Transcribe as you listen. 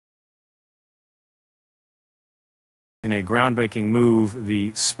In a groundbreaking move,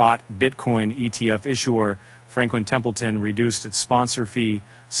 the spot Bitcoin ETF issuer Franklin Templeton reduced its sponsor fee,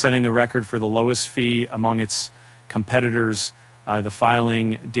 setting the record for the lowest fee among its competitors. The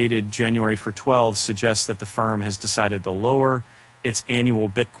filing, dated January 12, suggests that the firm has decided to lower its annual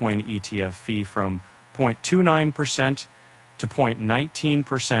Bitcoin ETF fee from 0.29% to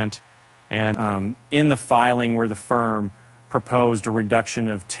 0.19%. And in the filing, where the firm proposed a reduction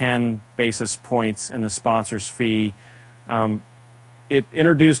of 10 basis points in the sponsor's fee, it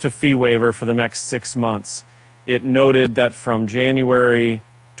introduced a fee waiver for the next 6 months. It noted that from January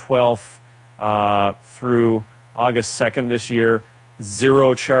 12th through August 2nd this year,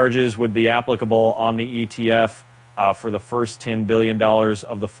 0 charges would be applicable on the ETF for the first $10 billion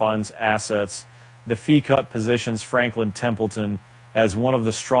of the fund's assets. The fee cut positions Franklin Templeton as one of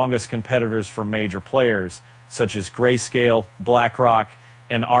the strongest competitors for major players, such as Grayscale, BlackRock,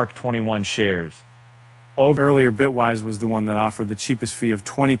 and ARK21 shares. Earlier, Bitwise was the one that offered the cheapest fee of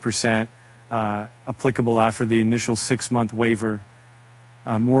 20%, applicable after the initial 6-month waiver.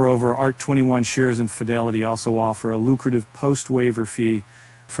 Moreover, ARK21 shares and Fidelity also offer a lucrative post-waiver fee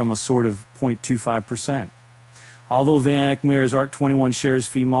from a sort of 0.25%. Although Van Eck mirrors ARK21 shares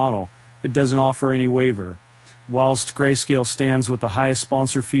fee model, it doesn't offer any waiver, whilst Grayscale stands with the highest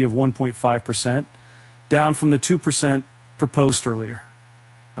sponsor fee of 1.5%, down from the 2% proposed earlier.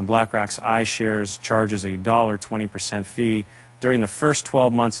 And BlackRock's iShares charges a $1.20% fee during the first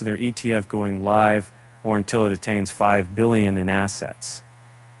 12 months of their ETF going live, or until it attains $5 billion in assets,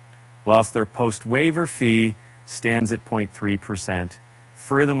 whilst their post-waiver fee stands at 0.3%.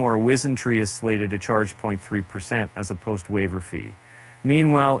 Furthermore, WisdomTree is slated to charge 0.3% as a post-waiver fee.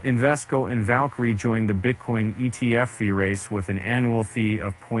 Meanwhile, Invesco and Valkyrie joined the Bitcoin ETF fee race with an annual fee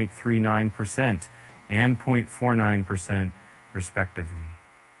of 0.39% and 0.49%, respectively.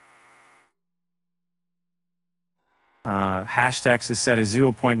 Hashtags is set a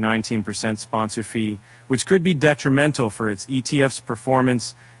 0.19% sponsor fee, which could be detrimental for its ETF's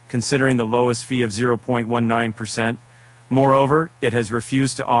performance, considering the lowest fee of 0.19%. Moreover, it has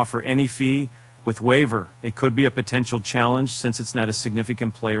refused to offer any fee with waiver. It could be a potential challenge since it's not a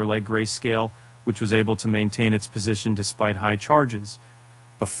significant player like Grayscale, which was able to maintain its position despite high charges.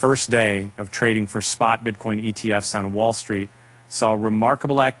 The first day of trading for spot Bitcoin ETFs on Wall Street saw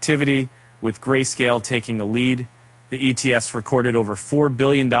remarkable activity, with Grayscale taking the lead. The ETFs recorded over $4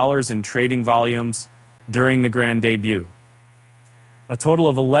 billion in trading volumes during the grand debut. A total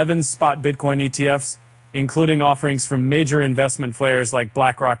of 11 spot Bitcoin ETFs, including offerings from major investment players like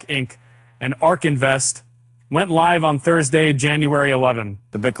BlackRock Inc. and ARK Invest, went live on Thursday, January 11.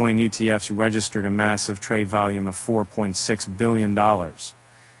 The Bitcoin ETFs registered a massive trade volume of $4.6 billion.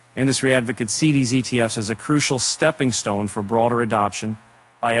 Industry advocates see these ETFs as a crucial stepping stone for broader adoption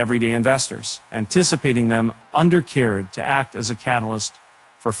by everyday investors, anticipating them undercarried to act as a catalyst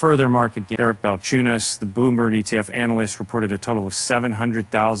for further market gain. Eric Balchunas, the Bloomberg ETF analyst, reported a total of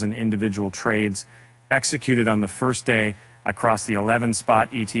 700,000 individual trades executed on the first day across the 11 spot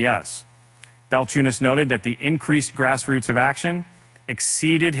ETFs. Balchunas noted that the increased grassroots of action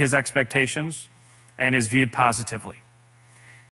exceeded his expectations and is viewed positively.